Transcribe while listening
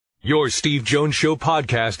Your Steve Jones Show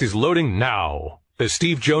podcast is loading now. The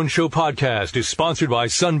Steve Jones Show podcast is sponsored by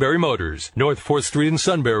Sunbury Motors, North 4th Street in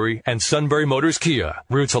Sunbury, and Sunbury Motors Kia,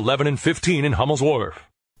 routes 11 and 15 in Hummel's Wharf.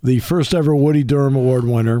 The first ever Woody Durham Award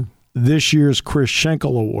winner, this year's Chris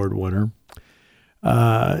Schenkel Award winner.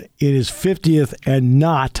 In his 50th and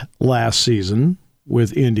not last season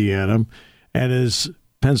with Indiana, and as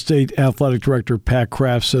Penn State Athletic Director Pat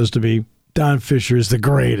Kraft says to me, Don Fisher is the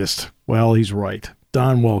greatest. Well, he's right.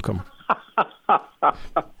 Don, welcome.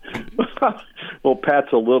 Well, Pat's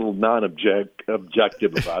a little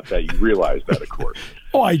non-objective about that. You realize that, of course.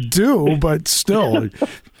 Oh, I do, but still.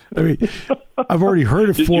 I mean, I've already heard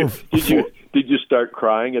it Did you start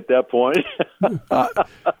crying at that point?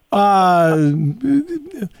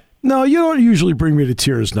 No, you don't usually bring me to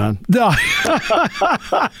tears, Don. No.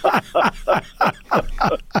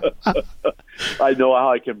 I know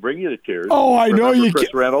how I can bring you to tears. Oh, I know you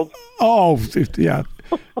Chris Reynolds? Oh, yeah.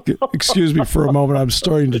 Excuse me for a moment. I'm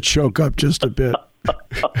starting to choke up just a bit.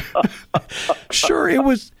 Sure, it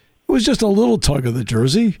was just a little tug of the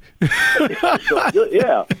jersey.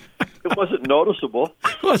 Yeah. It wasn't noticeable.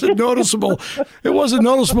 It wasn't noticeable. It wasn't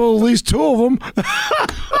noticeable, at least two of them.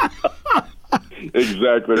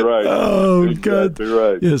 Exactly right. Oh, exactly God.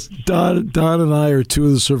 Right. Yes, Don and I are two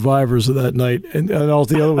of the survivors of that night. And all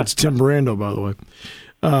the other one's Tim Brando, by the way,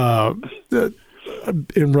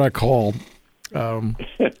 in Rec Hall.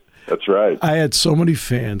 That's right. I had so many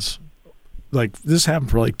fans. Like, this happened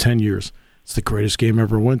for like 10 years. It's the greatest game I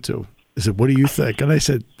ever went to. I said, what do you think? And I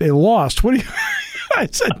said, they lost. What do you I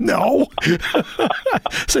said, no.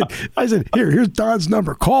 I said, here's Don's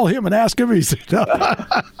number. Call him and ask him. He said, no.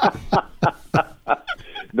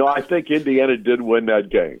 No, I think Indiana did win that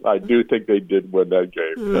game. I do think they did win that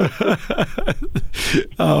game.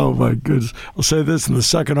 Oh, my goodness. I'll say this, in the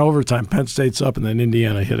second overtime, Penn State's up, and then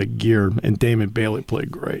Indiana hit a gear, and Damon Bailey played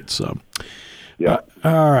great. So, yeah.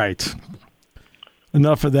 All right.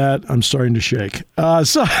 Enough of that. I'm starting to shake.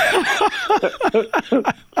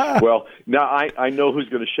 Well, now I know who's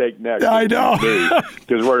going to shake next. I know.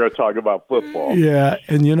 Because we're going to talk about football. Yeah,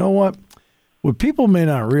 and you know what? What people may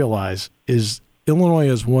not realize is Illinois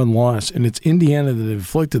has one loss, and it's Indiana that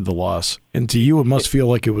inflicted the loss. And to you, it must feel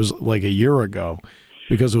like it was like a year ago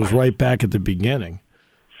because it was right back at the beginning.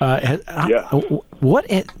 Yeah.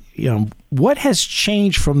 What has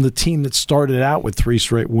changed from the team that started out with 3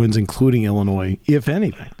 straight wins, including Illinois, if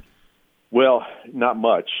anything? Well, not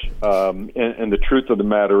much. And the truth of the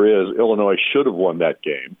matter is Illinois should have won that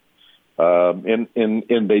game.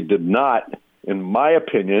 And they did not, in my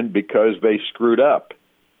opinion, because they screwed up.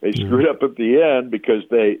 They screwed up at the end because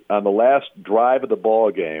on the last drive of the ball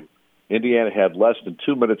game, Indiana had less than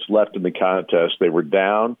 2 minutes left in the contest. They were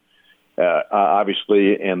down,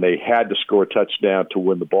 obviously, and they had to score a touchdown to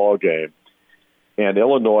win the ball game. And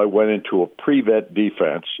Illinois went into a prevent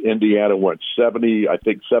defense. Indiana went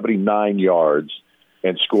 79 yards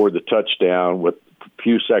and scored the touchdown with a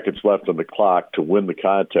few seconds left on the clock to win the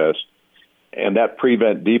contest. And that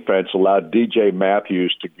prevent defense allowed DJ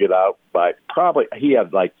Matthews to get out by he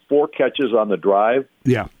had like 4 catches on the drive.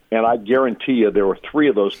 Yeah. And I guarantee you there were 3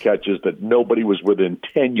 of those catches that nobody was within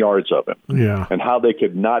 10 yards of him. Yeah. And how they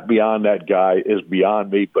could not be on that guy is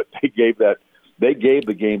beyond me, but they gave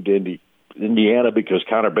the game to Indiana because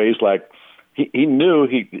Connor Bazelak, he knew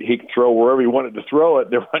he could throw wherever he wanted to throw it.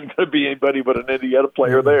 There wasn't going to be anybody but an Indiana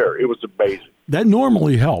player there. It was amazing. That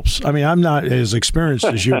normally helps. I mean, I'm not as experienced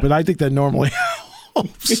as you, but I think that normally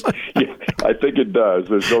helps. Yeah, I think it does.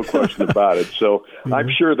 There's no question about it. So I'm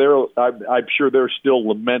sure they're still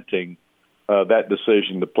lamenting that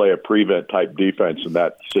decision to play a prevent type defense in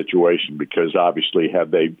that situation because obviously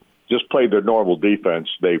had they just played their normal defense,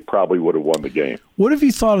 they probably would have won the game. What have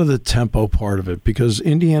you thought of the tempo part of it? Because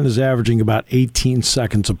Indiana's averaging about 18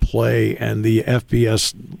 seconds of play, and the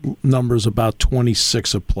FBS number's about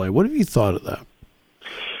 26 of play. What have you thought of that?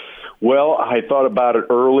 Well, I thought about it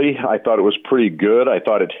early. I thought it was pretty good. I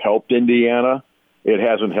thought it helped Indiana. It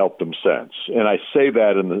hasn't helped them since. And I say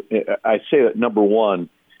that number one,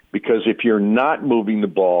 because if you're not moving the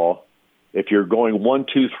ball, if you're going 1,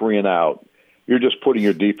 2, 3 and out, you're just putting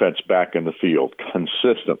your defense back in the field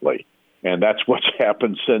consistently. And that's what's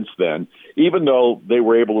happened since then. Even though they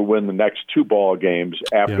were able to win the next 2 ball games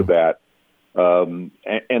after that, and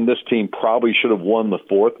this team probably should have won the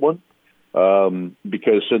 4th one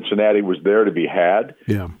because Cincinnati was there to be had.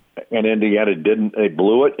 Yeah. And Indiana didn't. They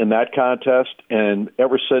blew it in that contest. And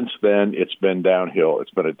ever since then, it's been downhill.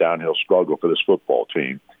 It's been a downhill struggle for this football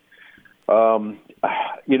team.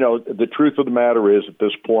 The truth of the matter is at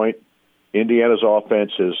this point, Indiana's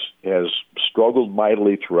offense has struggled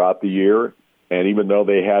mightily throughout the year. And even though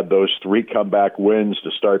they had those 3 comeback wins to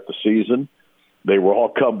start the season, they were all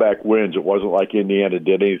comeback wins. It wasn't like Indiana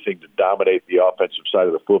did anything to dominate the offensive side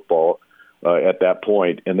of the football at that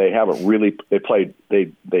point. And they haven't really –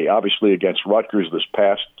 they obviously against Rutgers this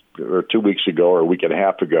past or 2 weeks ago or a week and a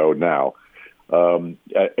half ago now.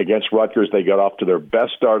 Against Rutgers, they got off to their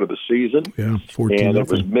best start of the season. Yeah, 14-0. And it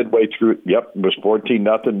was midway through. Yep, it was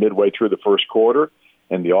 14-0 midway through the first quarter,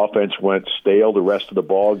 and the offense went stale the rest of the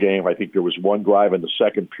ball game. I think there was one drive in the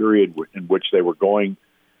second period in which they were going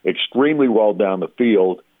extremely well down the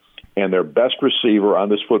field, and their best receiver on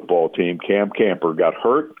this football team, Cam Camper, got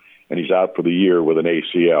hurt, and he's out for the year with an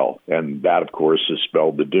ACL. And that, of course, has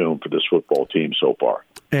spelled the doom for this football team so far.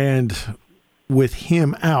 And with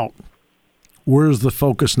him out, where does the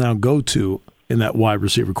focus now go to in that wide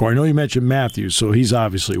receiver core? I know you mentioned Matthews, so he's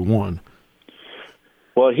obviously one.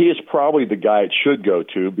 Well, he is probably the guy it should go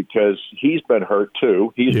to because he's been hurt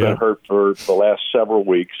too. He's been hurt for the last several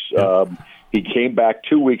weeks. Yeah. He came back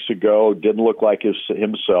 2 weeks ago, didn't look like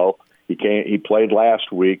himself. He played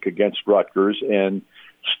last week against Rutgers and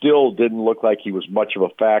still didn't look like he was much of a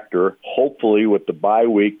factor. Hopefully with the bye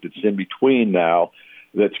week that's in between now,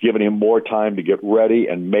 that's given him more time to get ready,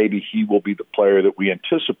 and maybe he will be the player that we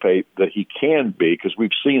anticipate that he can be because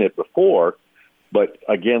we've seen it before. But,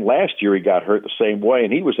 again, last year he got hurt the same way,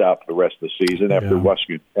 and he was out for the rest of the season after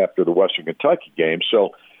the Western Kentucky game. So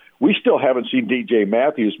we still haven't seen D.J.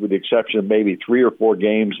 Matthews with the exception of maybe 3 or 4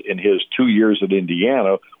 games in his 2 years at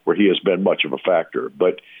Indiana where he has been much of a factor.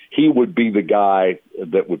 But he would be the guy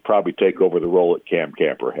that would probably take over the role that Cam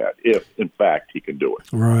Camper had if, in fact, he can do it.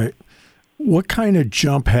 Right. What kind of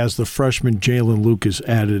jump has the freshman Jalen Lucas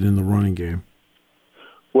added in the running game?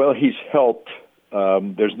 Well, he's helped.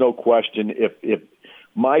 There's no question. If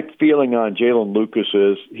my feeling on Jalen Lucas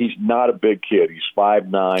is he's not a big kid. He's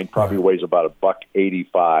 5'9", probably weighs about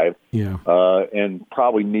 $185. Yeah. And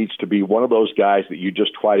probably needs to be one of those guys that you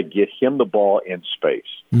just try to get him the ball in space.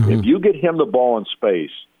 Mm-hmm. If you get him the ball in space,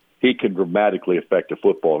 he can dramatically affect a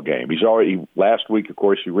football game. Last week, of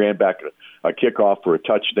course, he ran back a kickoff for a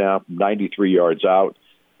touchdown from 93 yards out.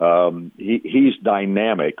 He's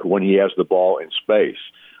dynamic when he has the ball in space.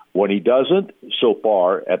 When he doesn't, so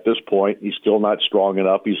far, at this point, he's still not strong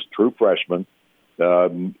enough. He's a true freshman.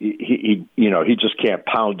 He just can't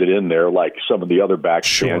pound it in there like some of the other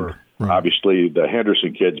backs can. Right. Obviously, the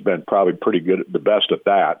Henderson kid's been probably pretty good, the best at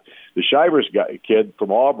that. The Shivers kid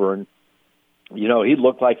from Auburn, he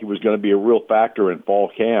looked like he was going to be a real factor in fall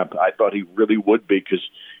camp. I thought he really would be because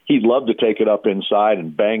he loved to take it up inside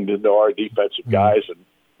and banged into our defensive guys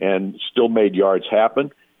and still made yards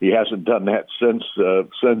happen. He hasn't done that since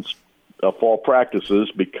fall practices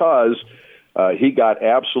because he got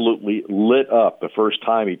absolutely lit up the first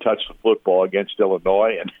time he touched the football against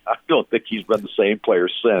Illinois, and I don't think he's been the same player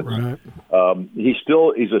since. Right.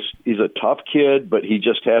 He's a tough kid, but he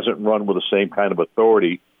just hasn't run with the same kind of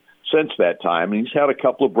authority since that time. And he's had a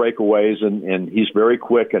couple of breakaways, and he's very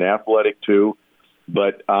quick and athletic too.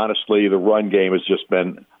 But honestly, the run game has just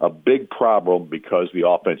been a big problem because the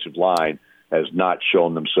offensive line has not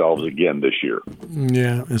shown themselves again this year.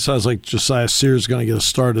 Yeah, it sounds like Josiah Sears is going to get a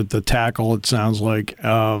start at the tackle, it sounds like.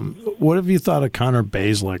 What have you thought of Connor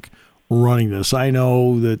Bazelak running this? I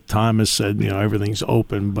know that Tom has said, everything's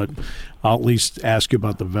open, but I'll at least ask you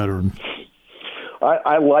about the veteran.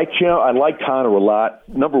 I like him. I like Connor a lot.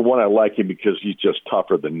 Number one, I like him because he's just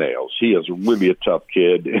tougher than nails. He is really a tough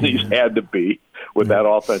kid, and he's had to be with that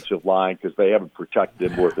offensive line because they haven't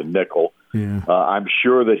protected him worth a nickel. Yeah. I'm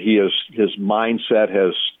sure that his mindset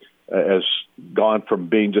has gone from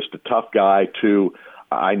being just a tough guy to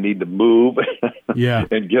I need to move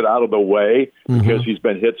and get out of the way because he's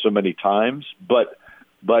been hit so many times. But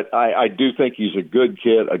I do think he's a good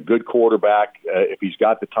kid, a good quarterback. If he's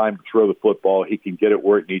got the time to throw the football, he can get it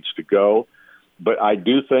where it needs to go. But I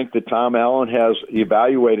do think that Tom Allen has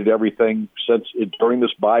evaluated everything during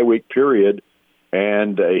this bye week period,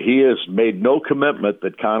 and he has made no commitment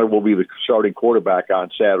that Connor will be the starting quarterback on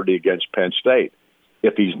Saturday against Penn State.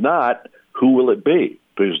 If he's not, who will it be?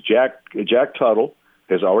 Because Jack Tuttle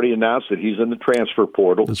has already announced that he's in the transfer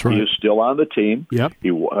portal. That's right. He is still on the team. Yep.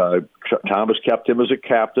 Tom has kept him as a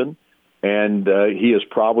captain, and he is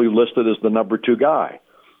probably listed as the number 2 guy.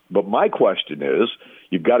 But my question is,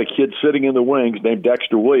 you've got a kid sitting in the wings named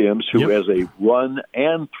Dexter Williams who is a run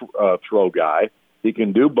and throw guy. He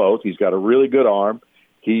can do both. He's got a really good arm.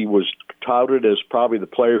 He was touted as probably the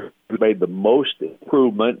player who made the most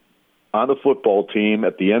improvement on the football team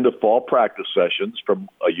at the end of fall practice sessions from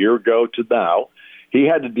a year ago to now. He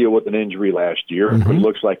had to deal with an injury last year. It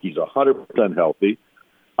looks like he's 100% healthy.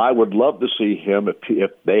 I would love to see him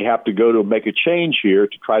if they have to go to make a change here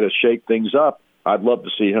to try to shake things up. I'd love to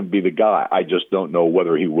see him be the guy. I just don't know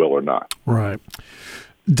whether he will or not. Right.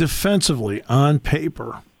 Defensively, on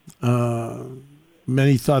paper,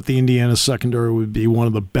 many thought the Indiana secondary would be one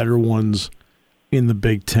of the better ones in the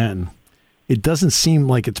Big Ten. It doesn't seem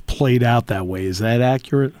like it's played out that way. Is that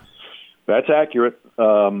accurate? That's accurate.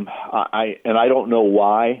 I don't know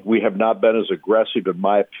why we have not been as aggressive, in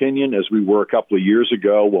my opinion, as we were a couple of years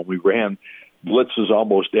ago when we ran blitzes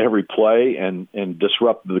almost every play and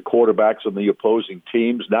disrupted the quarterbacks on the opposing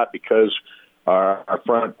teams, not because our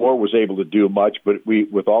front four was able to do much, but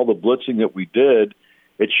with all the blitzing that we did,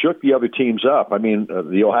 it shook the other teams up. I mean,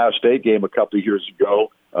 the Ohio State game a couple of years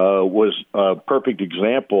ago was a perfect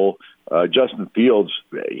example. Justin Fields,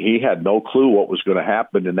 he had no clue what was going to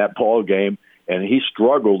happen in that ball game, and he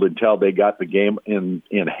struggled until they got the game in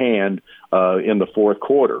hand in the fourth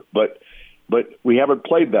quarter. But we haven't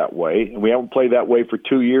played that way, and we haven't played that way for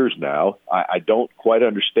 2 years now. I don't quite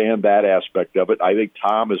understand that aspect of it. I think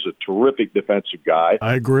Tom is a terrific defensive guy.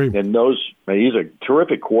 I agree. And he's a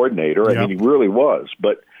terrific coordinator. Yep. I mean, he really was.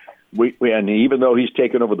 But and even though he's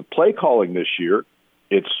taken over the play calling this year,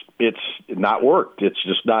 it's not worked. It's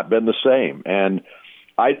just not been the same. And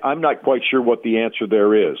I'm not quite sure what the answer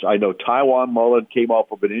there is. I know Tywan Mullen came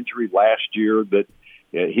off of an injury last year that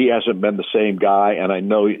he hasn't been the same guy, and I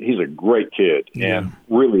know he's a great kid and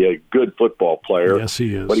really a good football player. Yes,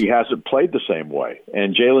 he is. But he hasn't played the same way.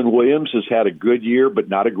 And Jalen Williams has had a good year, but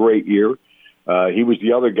not a great year. He was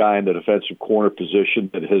the other guy in the defensive corner position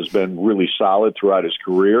that has been really solid throughout his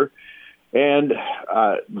career. And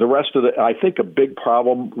the rest of I think a big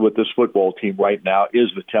problem with this football team right now is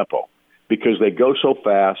the tempo, because they go so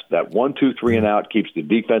fast. That 1, 2, 3 and out keeps the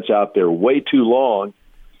defense out there way too long.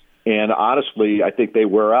 And honestly, I think they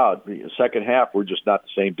wear out. The second half, we're just not the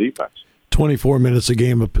same defense. 24 minutes a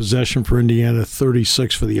game of possession for Indiana,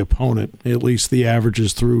 36 for the opponent. At least the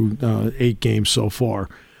averages through 8 games so far.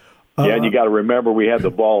 Yeah, and you got to remember we had the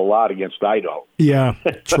ball a lot against Idaho. Yeah,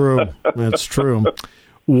 true. That's true.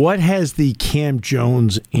 What has the Cam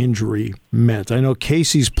Jones injury meant? I know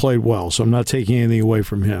Casey's played well, so I'm not taking anything away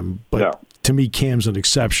from him. But to me, Cam's an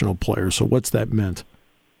exceptional player. So what's that meant?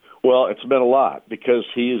 Well, it's meant a lot because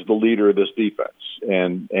he is the leader of this defense.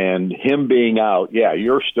 And him being out,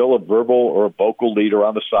 you're still a verbal or a vocal leader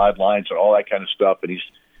on the sidelines and all that kind of stuff, and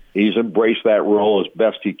he's embraced that role as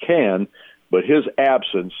best he can. But his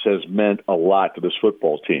absence has meant a lot to this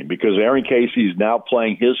football team because Aaron Casey is now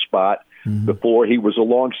playing his spot. Before he was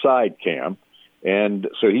alongside Cam, and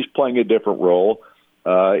so he's playing a different role.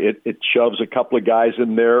 It shoves a couple of guys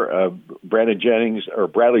in there. Bradley Jennings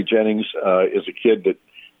is a kid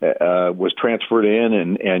that was transferred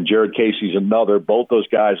in, and Jared Casey's another. Both those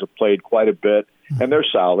guys have played quite a bit, and they're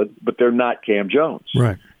solid, but they're not Cam Jones.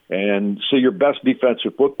 Right. And so your best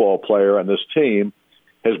defensive football player on this team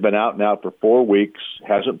has been out now for 4 weeks,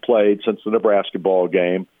 hasn't played since the Nebraska ball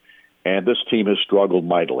game, and this team has struggled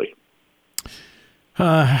mightily.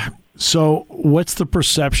 So what's the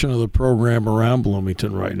perception of the program around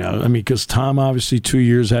Bloomington right now? I mean, because Tom obviously 2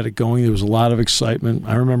 years had it going. There was a lot of excitement.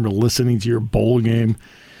 I remember listening to your bowl game.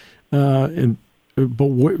 But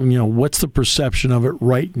what's the perception of it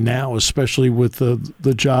right now, especially with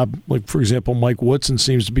the job, like, for example, Mike Woodson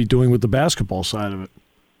seems to be doing with the basketball side of it?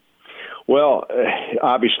 Well,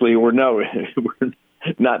 obviously we're not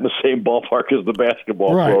in the same ballpark as the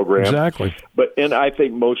basketball program. Exactly. And I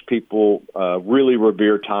think most people really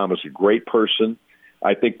revere Tom as a great person.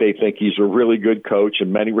 I think they think he's a really good coach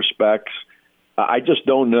in many respects. I just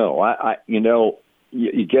don't know.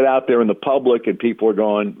 You get out there in the public and people are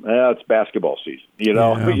going, it's basketball season,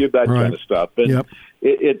 that kind of stuff. And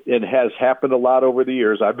it has happened a lot over the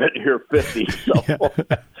years. I've been here 50, so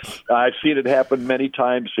I've seen it happen many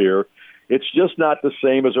times here. It's just not the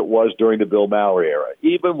same as it was during the Bill Mallory era.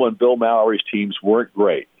 Even when Bill Mallory's teams weren't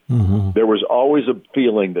great, there was always a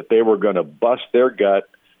feeling that they were going to bust their gut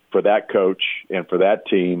for that coach and for that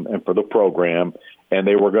team and for the program, and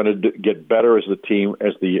they were going to get better as a team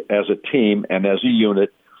and as a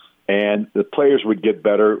unit, and the players would get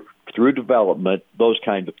better through development, those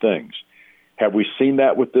kinds of things. Have we seen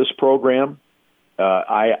that with this program?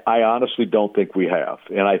 I honestly don't think we have.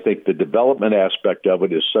 And I think the development aspect of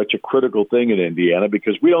it is such a critical thing in Indiana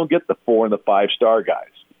because we don't get the 4 and the 5-star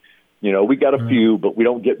guys. We got a few, but we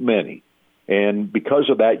don't get many. And because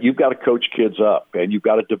of that, you've got to coach kids up and you've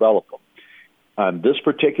got to develop them. On this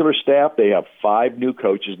particular staff, they have 5 new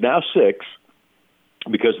coaches, now 6,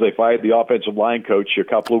 because they fired the offensive line coach a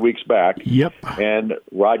couple of weeks back. Yep. And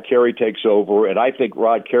Rod Carey takes over. And I think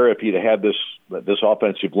Rod Carey, if he'd had this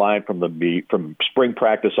offensive line from spring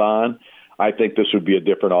practice on, I think this would be a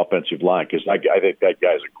different offensive line because I think that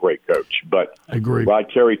guy's a great coach. But I agree.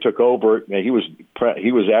 Rod Carey took over, and he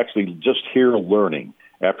was actually just here learning.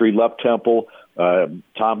 After he left Temple,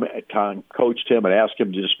 Tom coached him and asked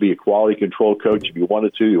him to just be a quality control coach if he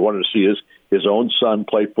wanted to. He wanted to see his own son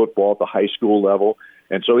play football at the high school level.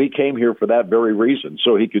 And so he came here for that very reason,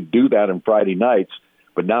 so he could do that on Friday nights.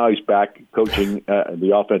 But now he's back coaching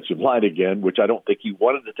the offensive line again, which I don't think he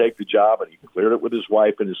wanted to take the job, and he cleared it with his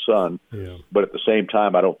wife and his son. Yeah. But at the same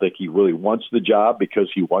time, I don't think he really wants the job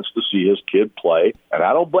because he wants to see his kid play, and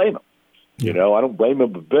I don't blame him. Yeah. I don't blame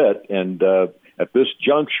him a bit. And at this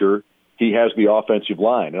juncture, he has the offensive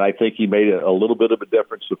line, and I think he made a little bit of a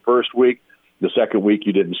difference the first week. The second week,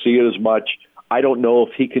 you didn't see it as much. I don't know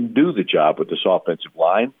if he can do the job with this offensive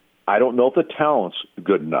line. I don't know if the talent's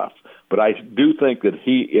good enough. But I do think that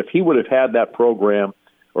if he would have had that program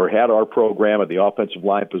or had our program at the offensive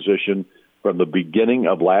line position from the beginning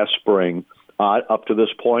of last spring up to this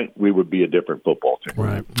point, we would be a different football team.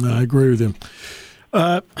 Right. I agree with you.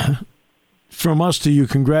 From us to you,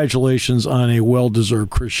 congratulations on a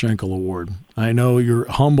well-deserved Chris Schenkel Award. I know you're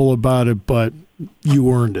humble about it, but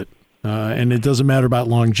you earned it. And it doesn't matter about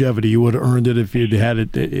longevity. You would have earned it if you'd had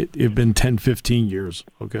it been 10, 15 years.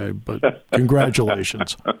 Okay, but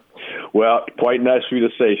congratulations. Well, quite nice for you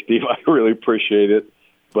to say, Steve. I really appreciate it.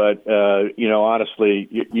 But honestly,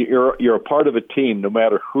 you're a part of a team, no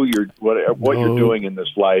matter who what you're doing in this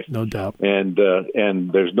life. No doubt. And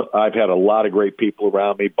I've had a lot of great people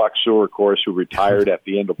around me. Buck Sewell, of course, who retired at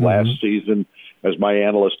the end of last season as my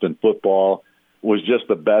analyst in football, was just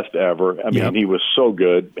the best ever. I mean, he was so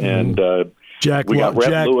good. And Jack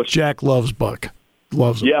loves Buck.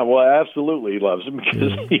 Loves him. Yeah, well, absolutely he loves him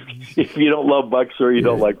because if you don't love Buck Sewell, you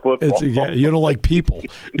don't like football. You don't like people.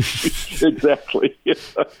 Exactly.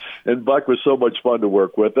 And Buck was so much fun to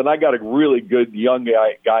work with. And I got a really good young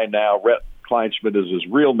guy now. Rhett Kleinschmidt is his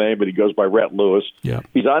real name, but he goes by Rhett Lewis. Yeah.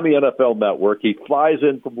 He's on the NFL Network. He flies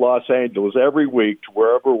in from Los Angeles every week to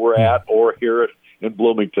wherever we're at or here in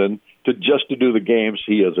Bloomington to do the games.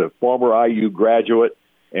 He is a former IU graduate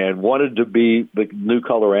and wanted to be the new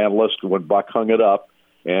color analyst when Buck hung it up,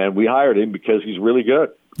 and we hired him because he's really good.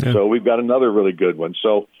 Yeah. So we've got another really good one.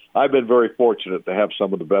 So I've been very fortunate to have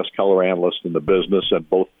some of the best color analysts in the business in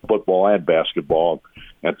both football and basketball.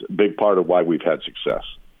 That's a big part of why we've had success.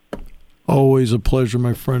 Always a pleasure,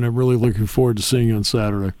 my friend. I'm really looking forward to seeing you on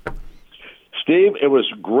Saturday. Steve, it was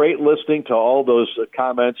great listening to all those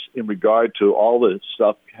comments in regard to all the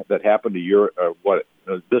stuff that happened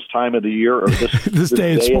this time of the year or this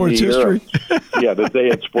day in sports history. The day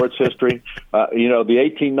in sports history. The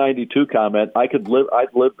 1892 comment, I'd live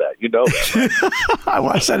that. You know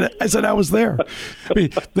that. I said I was there. I mean,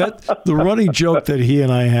 the running joke that he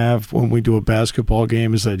and I have when we do a basketball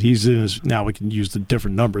game is that he's in his, now we can use the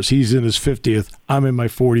different numbers. He's in his 50th. I'm in my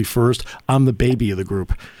 41st. I'm the baby of the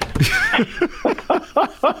group.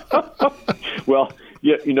 Well,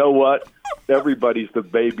 you know what? Everybody's the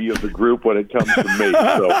baby of the group when it comes to me,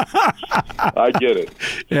 so I get it.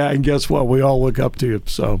 Yeah, and guess what? We all look up to you,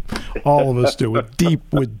 so all of us do with deep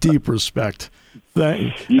respect.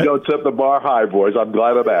 You don't set the bar high, boys. I'm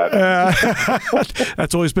glad of that.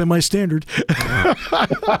 That's always been my standard.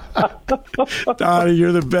 Donnie,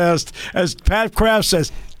 you're the best. As Pat Kraft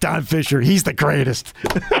says, Don Fisher, he's the greatest.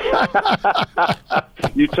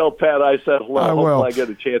 You tell Pat I said hello. I will. Hopefully I get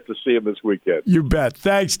a chance to see him this weekend. You bet.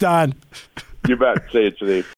 Thanks, Don. You bet. See you, Steve.